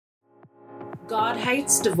God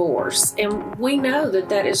hates divorce, and we know that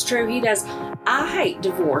that is true. He does. I hate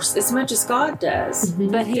divorce as much as God does. Mm-hmm.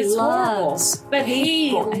 But He loves. Horrible. But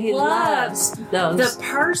He loves those. the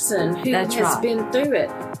person who That's has right. been through it,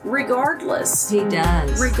 regardless. He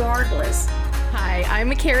does. Regardless. Hi,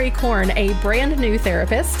 I'm Carrie Korn, a brand new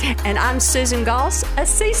therapist. And I'm Susan Goss, a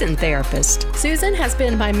seasoned therapist. Susan has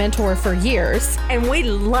been my mentor for years. And we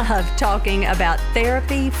love talking about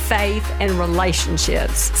therapy, faith, and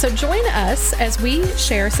relationships. So join us as we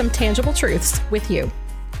share some tangible truths with you.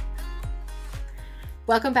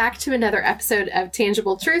 Welcome back to another episode of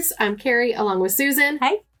Tangible Truths. I'm Carrie along with Susan.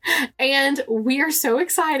 Hey. And we are so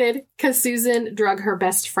excited because Susan drug her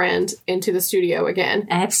best friend into the studio again.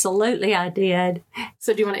 Absolutely, I did.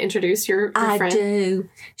 So do you want to introduce your friend? I do.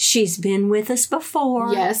 She's been with us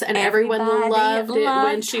before. Yes, and everyone loved it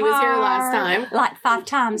when she was here last time. Like 5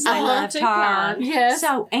 times they loved her. Yes.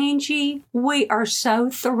 So, Angie, we are so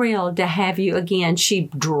thrilled to have you again. She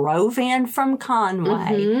drove in from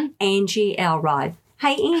Conway. Angie Elrod.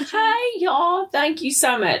 Hey, Angie. Hey, y'all. Thank you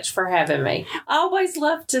so much for having me. I always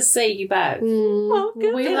love to see you both. Well,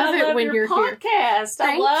 good. We And love I it love when your you're here. podcast. I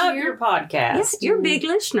Thank love you. your podcast. Yes, you're a big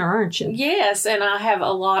listener, aren't you? Yes, and I have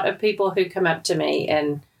a lot of people who come up to me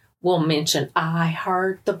and will mention, I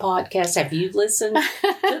heard the podcast. Have you listened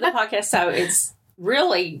to the podcast? So it's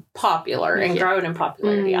really popular and growing in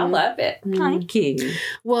popularity. I love it. Thank you.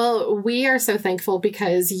 Well, we are so thankful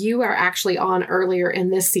because you are actually on earlier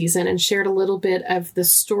in this season and shared a little bit of the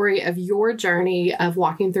story of your journey of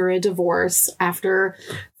walking through a divorce after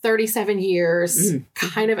 37 years,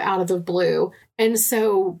 kind of out of the blue. And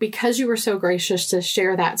so because you were so gracious to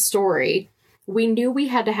share that story, we knew we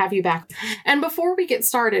had to have you back. And before we get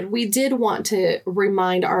started, we did want to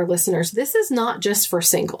remind our listeners, this is not just for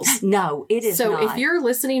singles. No, it is So not. if you're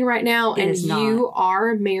listening right now and is not. you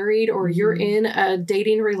are married or you're in a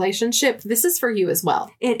dating relationship, this is for you as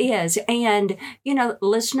well. It is. And,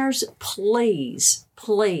 listeners, please,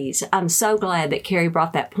 I'm so glad that Carrie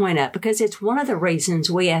brought that point up because it's one of the reasons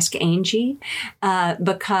we ask Angie,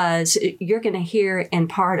 because you're going to hear in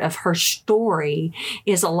part of her story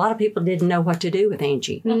is a lot of people didn't know what to do with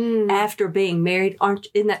Angie after being married.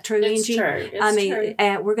 Isn't that true, It's Angie? true. It's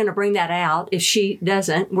true. We're going to bring that out. If she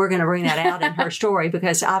doesn't, we're going to bring that out in her story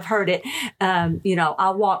because I've heard it. I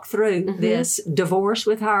walk through this divorce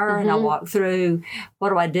with her and I walk through, what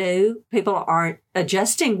do I do? People aren't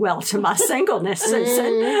adjusting well to my singleness, Susan.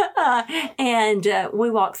 And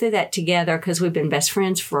we walked through that together because we've been best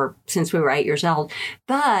friends since we were 8 years old.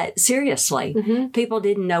 But seriously, people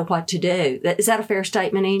didn't know what to do. Is that a fair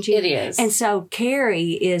statement, Angie? It is. And so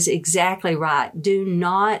Carrie is exactly right. Do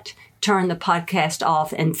not turn the podcast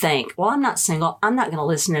off and think, well, I'm not single. I'm not going to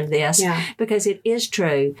listen to this because it is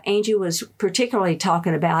true. Angie was particularly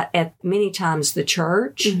talking about at many times the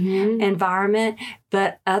church environment,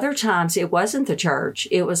 but other times it wasn't the church.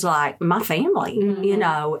 It was like my family,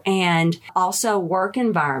 and also work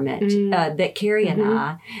environment that Carrie and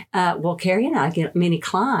Carrie and I get many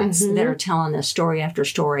clients that are telling us story after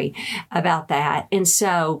story about that. And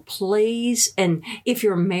so please, and if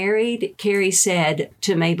you're married, Carrie said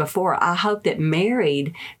to me before, I hope that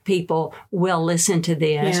married people will listen to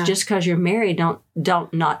this. Just because you're married,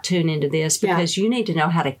 don't not tune into this because you need to know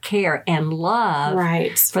how to care and love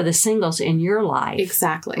for the singles in your life.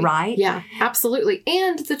 Exactly. Right? Yeah, absolutely.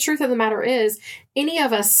 And the truth of the matter is, any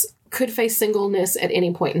of us could face singleness at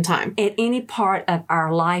any point in time. At any part of our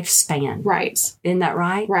lifespan. Right. Isn't that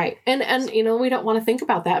right? Right. And we don't want to think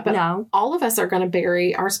about that, but all of us are going to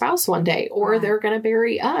bury our spouse one day, or they're going to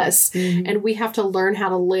bury us. And we have to learn how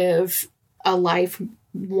to live a life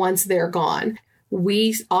once they're gone.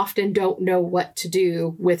 We often don't know what to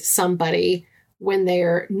do with somebody when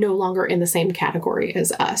they're no longer in the same category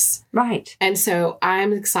as us. Right. And so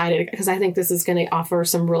I'm excited because I think this is going to offer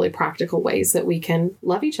some really practical ways that we can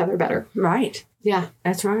love each other better. Right. Yeah.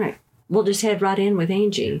 That's right. We'll just head right in with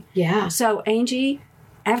Angie. Yeah. So, Angie,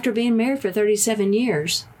 after being married for 37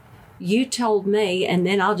 years, you told me, and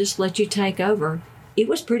then I'll just let you take over, it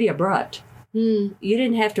was pretty abrupt. You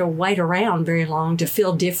didn't have to wait around very long to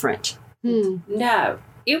feel different. No,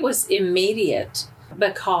 it was immediate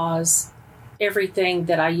because everything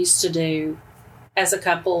that I used to do as a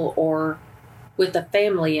couple or with a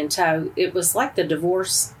family in tow, it was like the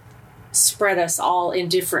divorce spread us all in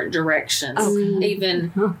different directions.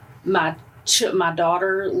 Even my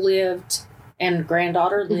daughter lived and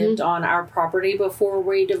granddaughter lived on our property before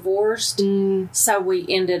we divorced. So we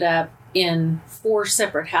ended up in 4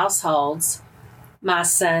 separate households. My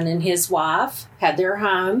son and his wife had their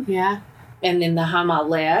home. Yeah. And then the home I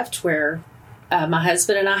left where my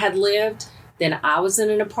husband and I had lived, Then I was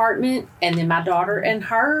in an apartment, and then my daughter and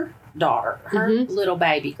her little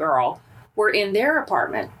baby girl, were in their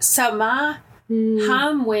apartment. So my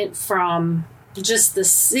home went from just the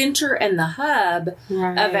center and the hub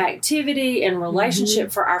of activity and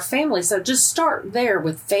relationship for our family. So just start there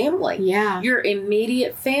with family. Yeah. Your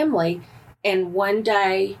immediate family. And one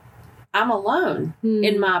day I'm alone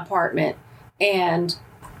in my apartment. And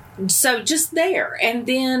so just there. And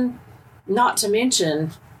then, not to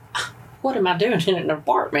mention, what am I doing in an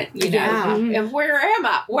apartment? You know, and where am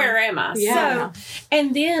I? Yeah. So,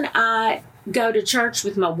 and then I go to church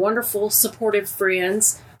with my wonderful, supportive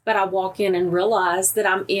friends, but I walk in and realize that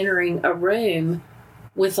I'm entering a room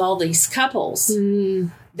with all these couples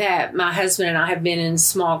that my husband and I have been in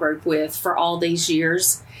small group with for all these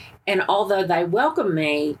years. And although they welcome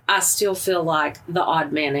me, I still feel like the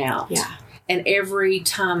odd man out. Yeah. And every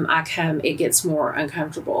time I come, it gets more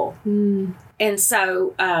uncomfortable. And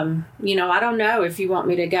so, you know, I don't know if you want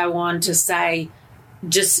me to go on to say,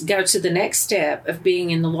 just go to the next step of being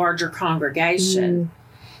in the larger congregation.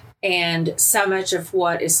 And so much of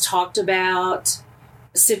what is talked about,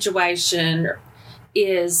 situation,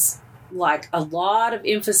 is like a lot of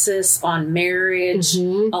emphasis on marriage,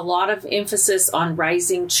 a lot of emphasis on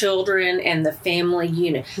raising children and the family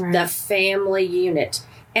unit, the family unit.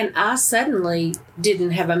 And I suddenly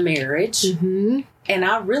didn't have a marriage, and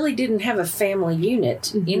I really didn't have a family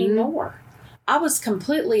unit anymore. I was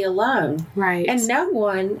completely alone. Right. And no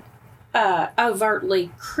one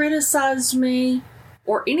overtly criticized me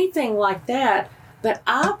or anything like that, but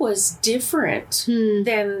I was different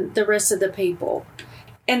than the rest of the people.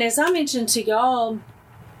 And as I mentioned to y'all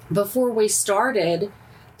before we started,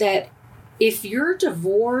 that if you're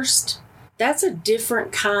divorced, that's a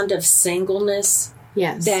different kind of singleness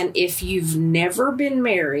than if you've never been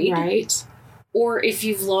married. Right. Or if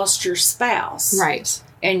you've lost your spouse. Right.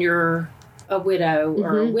 And you're a widow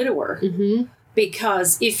or a widower.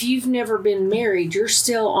 Because if you've never been married, you're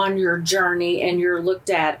still on your journey and you're looked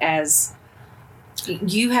at as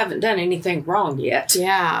you haven't done anything wrong yet.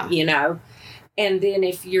 Yeah. You know? And then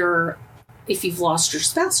if you've lost your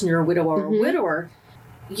spouse and you're a widow or a widower,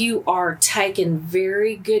 you are taken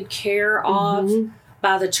very good care of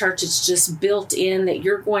by the church. It's just built in that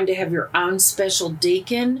you're going to have your own special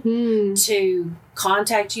deacon to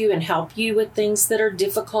contact you and help you with things that are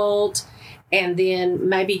difficult. And then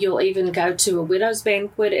maybe you'll even go to a widow's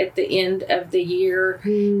banquet at the end of the year,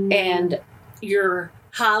 and you're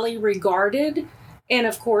highly regarded. And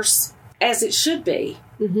of course, as it should be.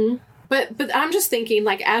 But I'm just thinking,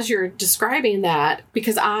 like, as you're describing that,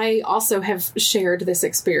 because I also have shared this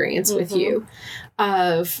experience with you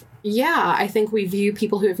of, I think we view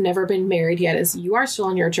people who have never been married yet as you are still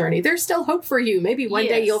on your journey. There's still hope for you. Maybe one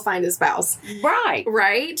day you'll find a spouse. Right.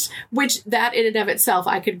 Right? Which that in and of itself,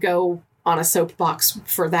 I could go on a soapbox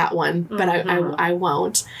for that one, but I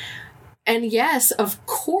won't. And yes, of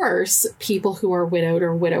course, people who are widowed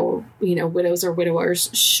or widows or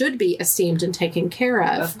widowers should be esteemed and taken care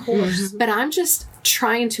of. Of course. But I'm just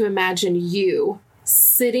trying to imagine you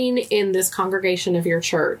sitting in this congregation of your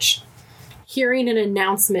church, hearing an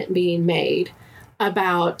announcement being made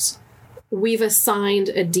about, we've assigned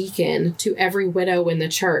a deacon to every widow in the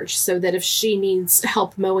church so that if she needs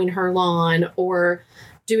help mowing her lawn or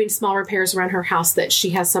doing small repairs around her house, that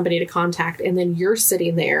she has somebody to contact. And then you're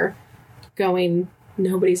sitting there going,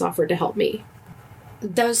 nobody's offered to help me.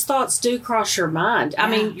 Those thoughts do cross your mind. I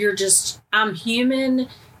mean, I'm human,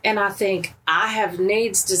 and I think I have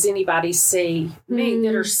needs. Does anybody see me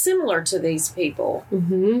that are similar to these people?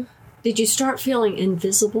 Did you start feeling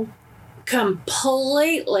invisible?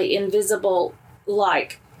 Completely invisible.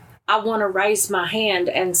 Like, I want to raise my hand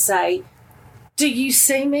and say, do you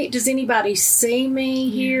see me? Does anybody see me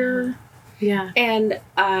here? Yeah. And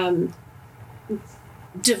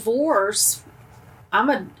divorce,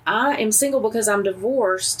 I am single because I'm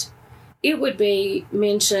divorced. It would be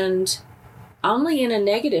mentioned only in a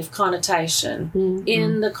negative connotation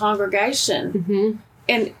in the congregation.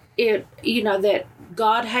 And it, that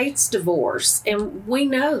God hates divorce. And we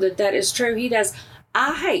know that is true. He does.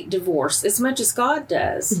 I hate divorce as much as God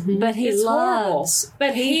does. But he loves horrible.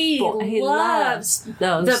 But he loves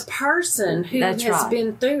the person who has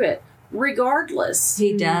been through it, regardless.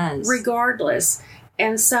 He does. Regardless.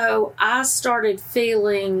 And so I started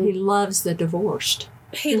feeling... He loves the divorced.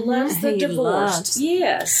 He loves the divorced.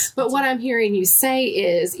 Yes. But what I'm hearing you say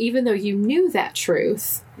is, even though you knew that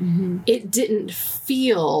truth, it didn't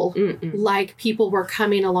feel like people were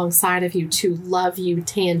coming alongside of you to love you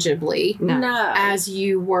tangibly. No. As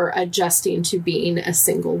you were adjusting to being a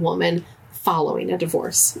single woman following a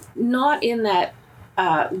divorce. Not in that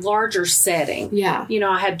larger setting. Yeah. You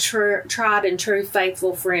know, I had tried and true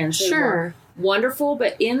faithful friends who were wonderful,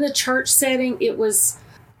 but in the church setting,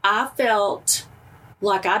 I felt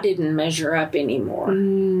like I didn't measure up anymore.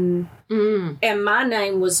 And my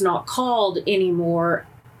name was not called anymore.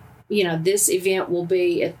 You know, this event will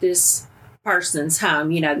be at this person's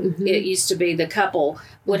home. You know, it used to be the couple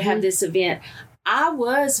would have this event. I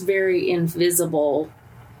was very invisible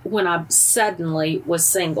when I suddenly was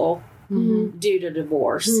single due to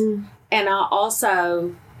divorce. And I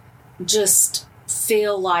also just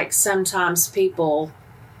feel like sometimes people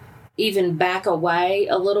even back away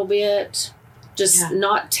a little bit, just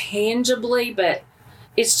not tangibly, but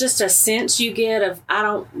it's just a sense you get of, I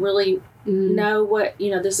don't really know what,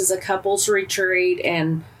 you know, this is a couples retreat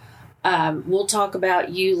and we'll talk about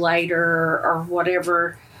you later or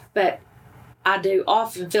whatever. But I do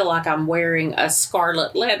often feel like I'm wearing a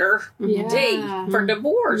scarlet letter D for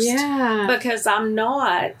divorce because I'm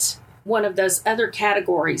not one of those other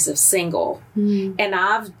categories of single. And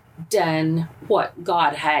I've done what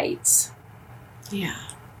God hates. Yeah.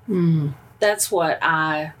 That's what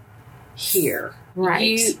I hear.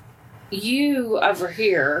 Right. You over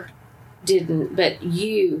here didn't, but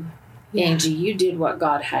you, Angie, you did what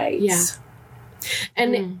God hates. Yeah.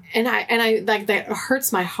 And I like, that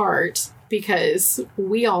hurts my heart because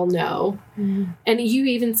we all know, and you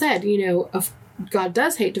even said, you know, if God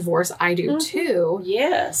does hate divorce, I do too.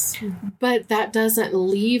 Yes. But that doesn't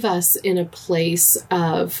leave us in a place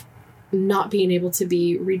of not being able to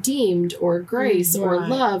be redeemed or grace or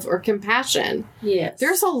love or compassion. Yes.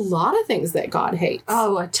 There's a lot of things that God hates.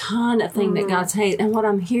 Oh, a ton of things that God's hate. And what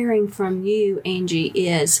I'm hearing from you, Angie,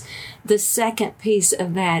 is the second piece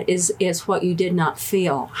of that is what you did not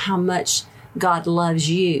feel, how much God loves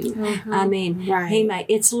you. I mean,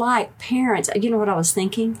 it's like parents. You know what I was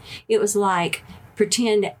thinking? It was like,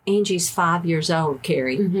 pretend Angie's 5 years old,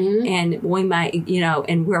 Carrie, and we might, you know,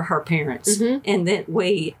 and we're her parents. And then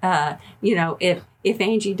we, you know, if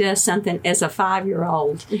Angie does something as a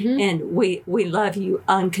 5-year-old and we love you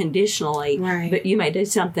unconditionally, but you may do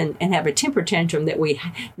something and have a temper tantrum that we,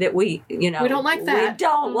 you know, we don't like that. We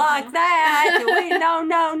don't like that.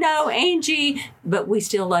 No, Angie, but we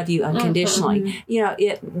still love you unconditionally. You know,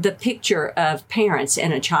 the picture of parents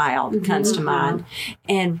and a child comes to mind.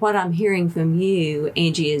 And what I'm hearing from you,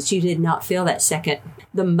 Angie, is you did not feel that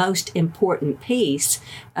the most important piece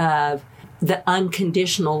of the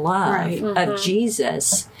unconditional love of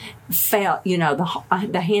Jesus felt, you know,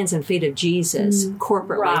 the hands and feet of Jesus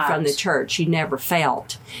corporately from the church. You never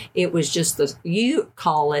felt. It was just you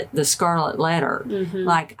call it the scarlet letter.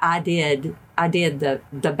 Like I did the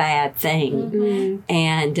bad thing.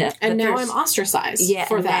 And now I'm ostracized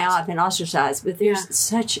for that. Now I've been ostracized. But there's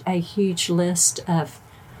such a huge list of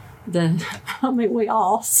we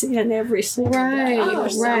all sin every single day.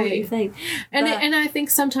 There's so many things. And I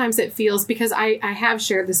think sometimes it feels, because I have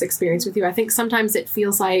shared this experience with you, I think sometimes it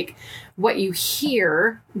feels like what you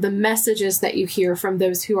hear, the messages that you hear from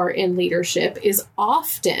those who are in leadership is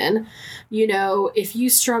often, you know, if you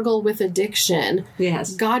struggle with addiction,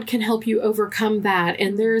 God can help you overcome that.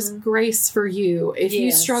 And there's grace for you. If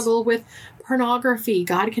you struggle with pornography,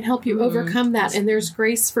 God can help you overcome that, and there's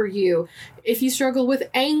grace for you. If you struggle with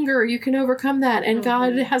anger, you can overcome that, and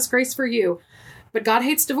God has grace for you. But God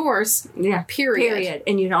hates divorce. Period.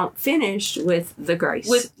 And you don't finish with the grace.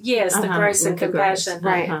 The grace and compassion.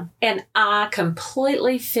 Right. And I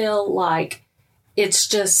completely feel like it's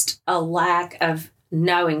just a lack of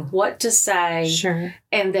knowing what to say,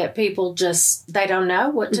 and that people they don't know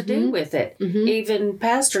what to do with it. Even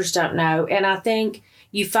pastors don't know. And I think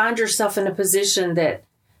you find yourself in a position that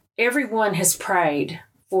everyone has prayed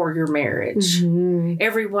for your marriage.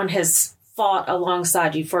 Everyone has fought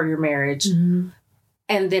alongside you for your marriage.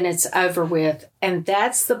 And then it's over with. And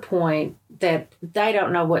that's the point that they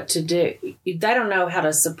don't know what to do. They don't know how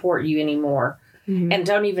to support you anymore and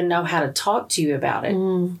don't even know how to talk to you about it.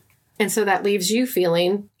 And so that leaves you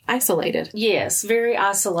feeling isolated. Yes, very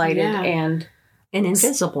isolated and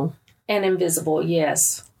invisible. And invisible,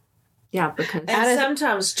 yes. Yeah, because and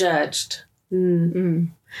sometimes judged.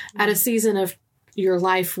 At a season of your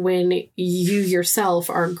life when you yourself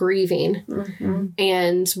are grieving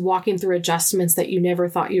and walking through adjustments that you never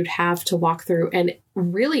thought you'd have to walk through, and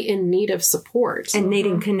really in need of support. And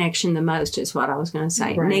needing connection the most is what I was going to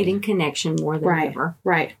say. Needing connection more than ever.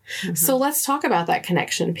 Right. So let's talk about that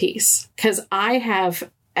connection piece, because I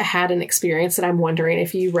have had an experience that I'm wondering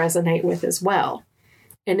if you resonate with as well.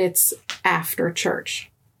 And it's after church.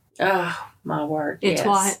 Oh, my word. It's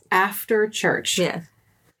what? After church. Yes.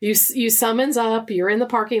 You summons up, you're in the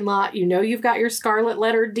parking lot, you know you've got your scarlet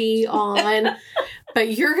letter D on,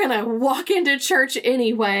 but you're going to walk into church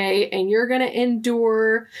anyway, and you're going to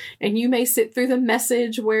endure, and you may sit through the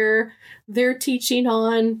message where they're teaching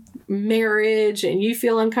on marriage and you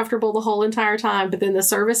feel uncomfortable the whole entire time, but then the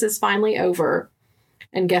service is finally over.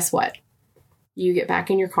 And guess what? You get back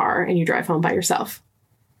in your car and you drive home by yourself.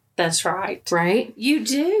 That's right. Right? You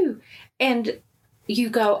do. And you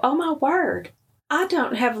go, oh my word, I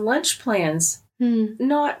don't have lunch plans.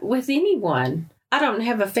 Not with anyone. I don't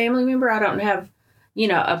have a family member. I don't have,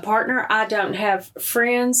 a partner. I don't have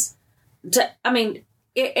friends.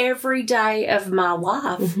 Every day of my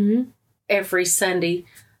life, every Sunday,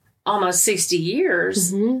 almost 60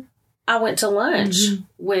 years, I went to lunch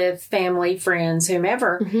with family, friends,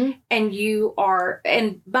 whomever. And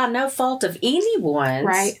and by no fault of anyone's,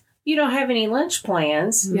 right? You don't have any lunch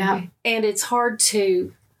plans. Yeah. And it's hard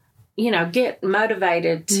to, get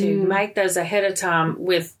motivated to make those ahead of time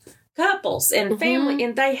with couples and family.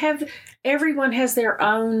 And everyone has their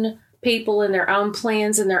own people and their own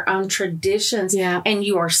plans and their own traditions. Yeah. And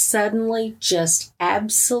you are suddenly just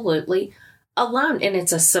absolutely alone. And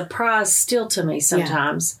it's a surprise still to me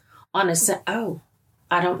sometimes I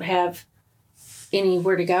don't have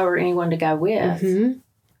anywhere to go or anyone to go with.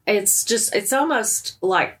 It's almost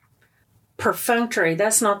like perfunctory.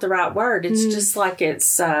 That's not the right word. It's just like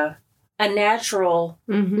it's a natural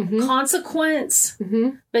consequence,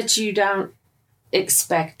 but you don't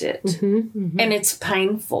expect it. And it's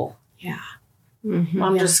painful. Yeah.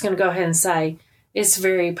 I'm just going to go ahead and say it's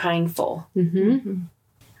very painful. And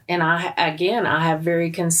I have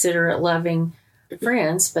very considerate, loving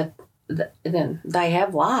friends, but then they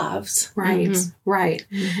have lives. Right. Right.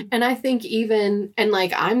 And I think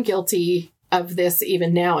I'm guilty of this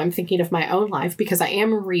even now. I'm thinking of my own life because I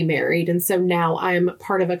am remarried. And so now I'm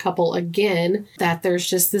part of a couple again, that there's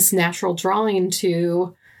just this natural drawing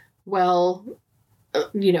to,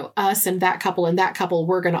 us and that couple,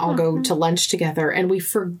 we're going to all go to lunch together. And we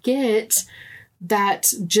forget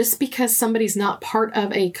that just because somebody's not part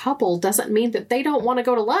of a couple doesn't mean that they don't want to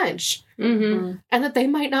go to lunch. And that they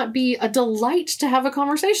might not be a delight to have a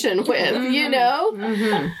conversation with,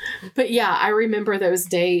 But yeah, I remember those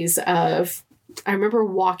days I remember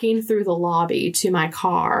walking through the lobby to my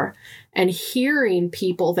car and hearing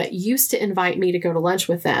people that used to invite me to go to lunch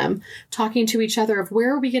with them talking to each other of,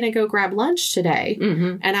 where are we going to go grab lunch today?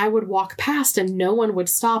 And I would walk past and no one would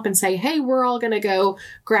stop and say, hey, we're all going to go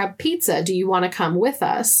grab pizza. Do you want to come with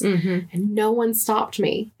us? And no one stopped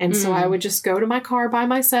me. And so I would just go to my car by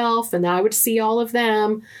myself, and I would see all of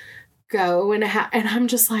them go. And I'm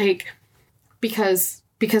just like, because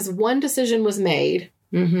one decision was made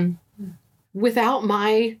without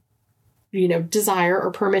my desire or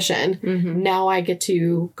permission. Now I get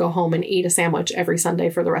to go home and eat a sandwich every Sunday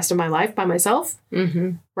for the rest of my life by myself.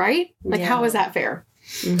 Right? Like, how is that fair?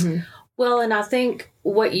 Well, and I think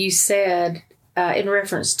what you said in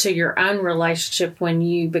reference to your own relationship when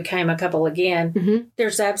you became a couple again,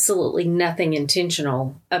 there's absolutely nothing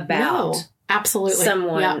intentional about absolutely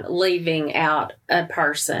someone leaving out a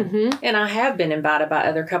person. And I have been invited by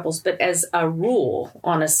other couples, but as a rule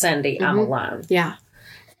on a Sunday, I'm alone. Yeah.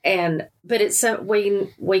 But it's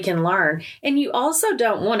we can learn. And you also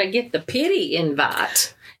don't want to get the pity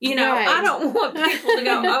invite. Right. I don't want people to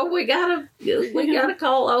go, oh, we gotta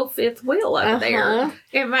call old fifth wheel over there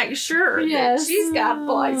and make sure that she's got a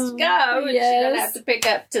place to go and she doesn't have to pick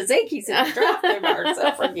up Taziki's and drive through by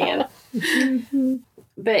herself again.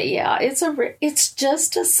 But yeah, it's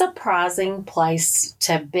just a surprising place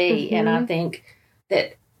to be. And I think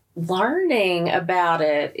that learning about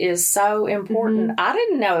it is so important. I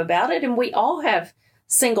didn't know about it, and we all have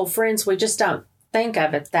single friends. We just don't think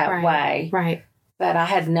of it that way. Right. But I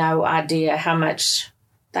had no idea how much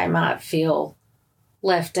they might feel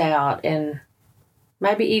left out and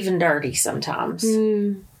maybe even dirty sometimes.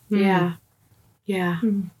 Yeah. Yeah.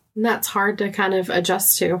 And that's hard to kind of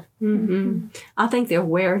adjust to. I think the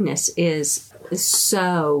awareness is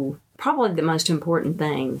so probably the most important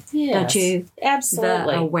thing. Yes, don't you?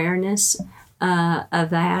 Absolutely. The awareness of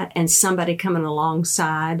that, and somebody coming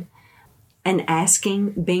alongside and asking,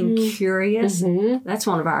 being curious. That's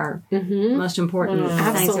one of our most important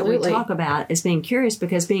things that we talk about is being curious,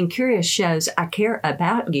 because being curious shows I care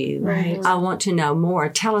about you. Right. I want to know more.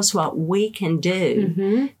 Tell us what we can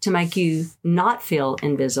do to make you not feel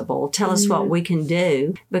invisible. Tell us what we can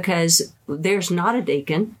do, because there's not a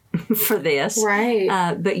deacon for this.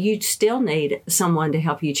 Right. But you still need someone to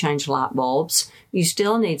help you change light bulbs. You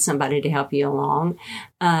still need somebody to help you along.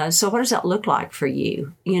 So what does that look like for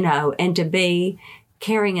you? And to be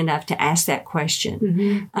caring enough to ask that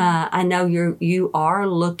question. I know you are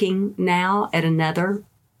looking now at another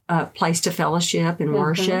place to fellowship and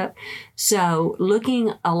worship. So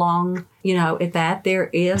looking along, at that,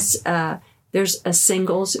 there's a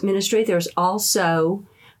singles ministry. There's also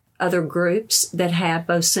other groups that have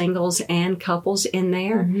both singles and couples in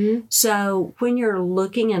there. So when you're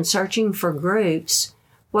looking and searching for groups,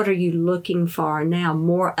 what are you looking for now?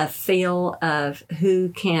 More a feel of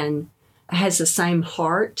who has the same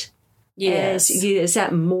heart as you? Is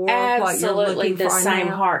that more what you're looking for now? Absolutely the same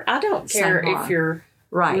heart. I don't care if you're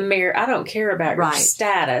married. I don't care about your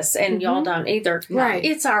status, and y'all don't either. Right.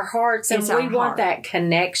 It's our hearts, and we want that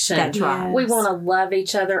connection. That's right. We want to love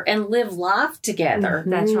each other and live life together.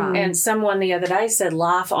 That's right. And someone the other day said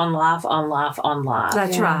life on life on life on life.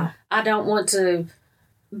 That's right. I don't want to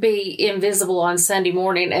be invisible on Sunday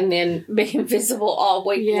morning and then be invisible all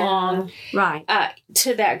week long. Right.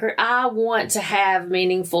 To that group. I want to have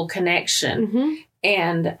meaningful connection.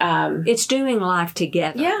 And it's doing life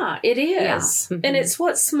together. Yeah, it is. Yeah. And it's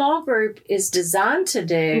what small group is designed to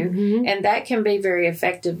do. And that can be very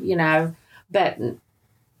effective, but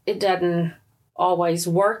it doesn't always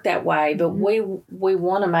work that way. But we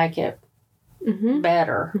want to make it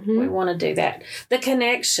better. We want to do that. The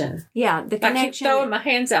connection. Yeah, the connection. I keep throwing my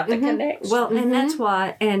hands out. The connection. Well, and that's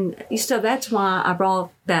why I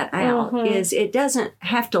brought that out, is it doesn't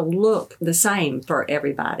have to look the same for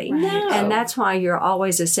everybody. No. And that's why you're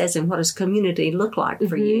always assessing what does community look like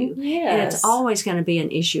for you. Yes. And it's always going to be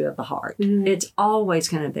an issue of the heart. It's always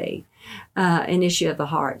going to be an issue of the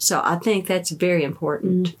heart. So I think that's very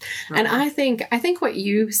important. And I think what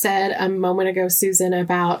you said a moment ago, Susan,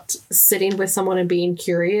 about sitting with someone and being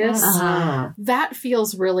curious, that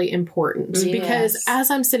feels really important. Because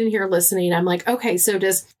as I'm sitting here listening, I'm like, okay, so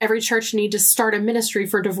does every church need to start a ministry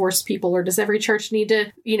for divorced people, or does every church need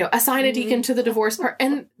to, assign a deacon to the divorce part?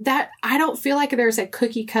 And that, I don't feel like there's a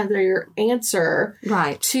cookie cutter answer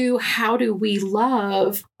to how do we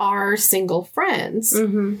love our single friends.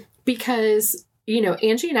 Because,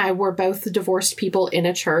 Angie and I were both divorced people in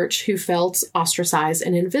a church who felt ostracized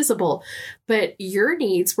and invisible, but your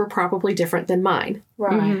needs were probably different than mine.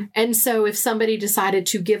 Right. And so if somebody decided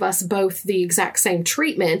to give us both the exact same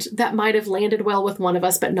treatment, that might have landed well with one of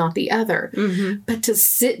us, but not the other. But to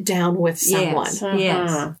sit down with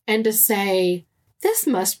someone and to say, this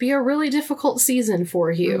must be a really difficult season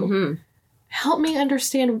for you. Help me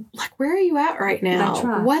understand, where are you at right now? That's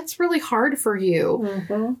right. What's really hard for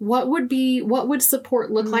you? What would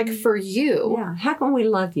support look like for you? Yeah. How can we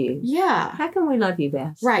love you? Yeah. How can we love you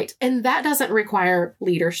best? Right. And that doesn't require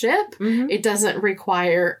leadership. It doesn't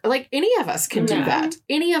require, any of us can do that.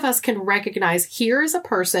 Any of us can recognize, here is a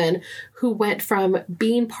person who went from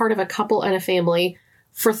being part of a couple and a family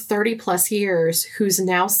for 30 plus years, who's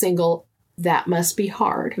now single. That must be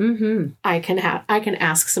hard. I can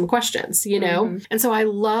ask some questions, And so I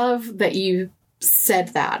love that you said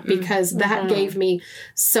that, because that gave me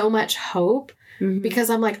so much hope, because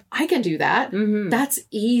I'm like, I can do that. That's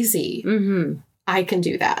easy. I can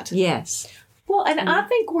do that. Yes. Well, and I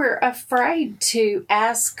think we're afraid to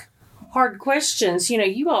ask hard questions.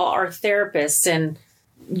 You all are therapists and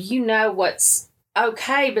what's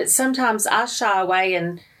okay, but sometimes I shy away,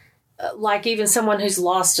 and even someone who's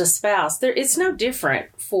lost a spouse, it's no different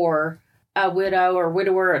for a widow or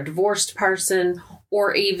widower, a divorced person,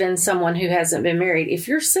 or even someone who hasn't been married. If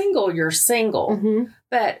you're single, you're single.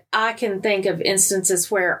 But I can think of instances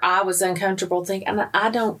where I was uncomfortable thinking,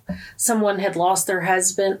 someone had lost their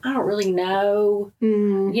husband. I don't really know.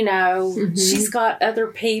 She's got other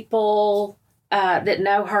people that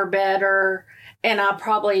know her better. And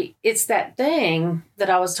it's that thing that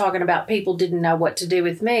I was talking about. People didn't know what to do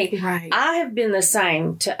with me. Right. I have been the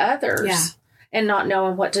same to others and not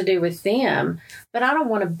knowing what to do with them. But I don't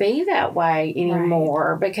want to be that way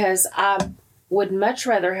anymore, because I would much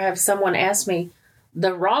rather have someone ask me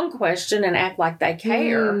the wrong question and act like they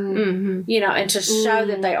care, and to show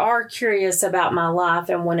that they are curious about my life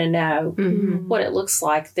and want to know what it looks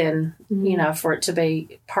like than, for it to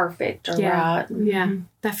be perfect or right. Yeah.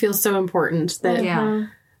 That feels so important, that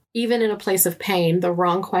even in a place of pain, the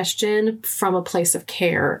wrong question from a place of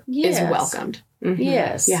care is welcomed.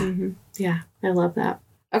 Yes. Yeah. Yeah. I love that.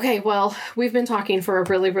 Okay, well, we've been talking for a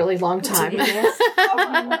really, really long time.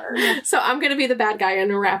 So I'm going to be the bad guy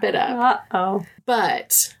and wrap it up. Uh-oh.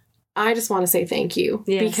 But I just want to say thank you.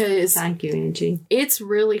 Yes, because thank you, Angie. It's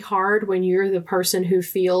really hard when you're the person who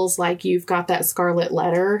feels like you've got that scarlet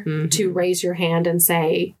letter to raise your hand and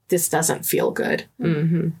say, this doesn't feel good.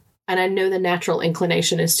 And I know the natural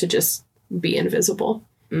inclination is to just be invisible.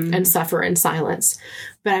 and suffer in silence.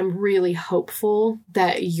 But I'm really hopeful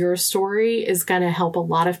that your story is going to help a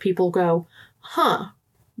lot of people go,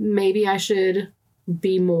 maybe I should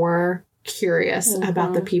be more curious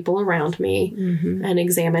about the people around me and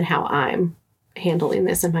examine how I'm handling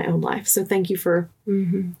this in my own life. So thanks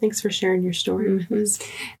for sharing your story with us.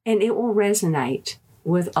 And it will resonate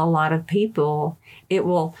with a lot of people.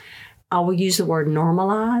 I will use the word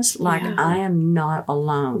normalize, like I am not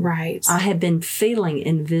alone. Right. I have been feeling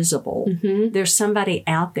invisible. There's somebody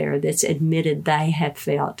out there that's admitted they have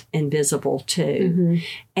felt invisible too.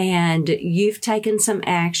 And you've taken some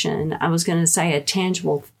action. I was going to say a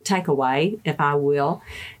tangible takeaway, if I will,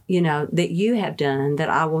 that you have done that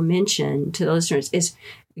I will mention to the listeners is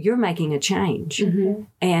you're making a change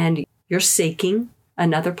and you're seeking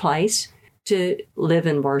another place to live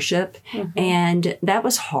and worship. And that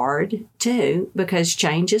was hard too, because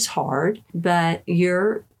change is hard, but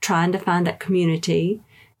you're trying to find that community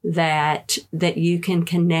that you can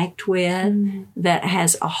connect with, that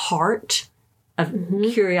has a heart of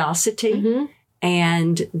curiosity,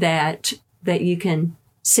 and that you can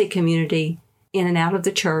seek community in and out of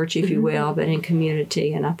the church, if you will, but in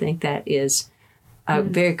community. And I think that is a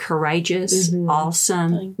very courageous,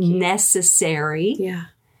 awesome, necessary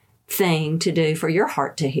thing to do for your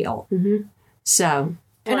heart to heal. So,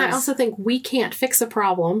 and I also think we can't fix a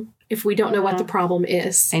problem if we don't know what the problem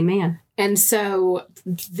is. Amen. And so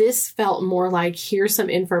this felt more like, here's some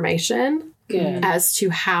information as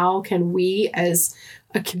to how can we as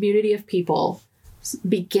a community of people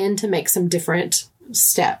begin to make some different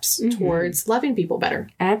steps towards loving people better.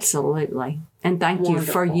 Absolutely. And thank you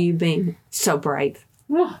for you being so brave.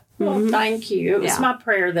 Well, thank you. It was my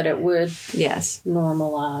prayer that it would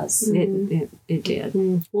normalize. It did.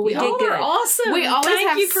 Well, we all are awesome. We always thank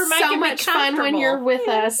have you for so much fun when you're with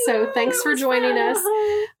us. So thanks for joining us.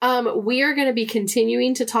 We are going to be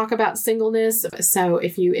continuing to talk about singleness. So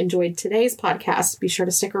if you enjoyed today's podcast, be sure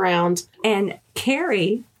to stick around. And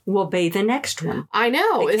Carrie will be the next one. I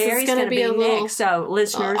know. This is going to be a little next. So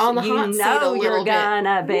listeners, on the hot seat you're going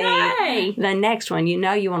to be Yay! the next one. You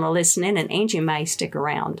want to listen in, and Angie may stick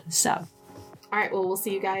around. So, all right. Well, we'll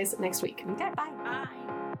see you guys next week. Okay, bye. Bye.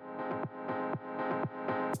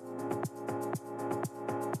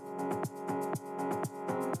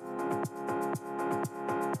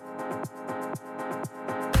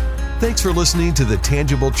 Thanks for listening to the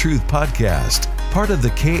Tangible Truth Podcast, part of the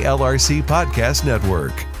KLRC Podcast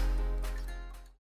Network.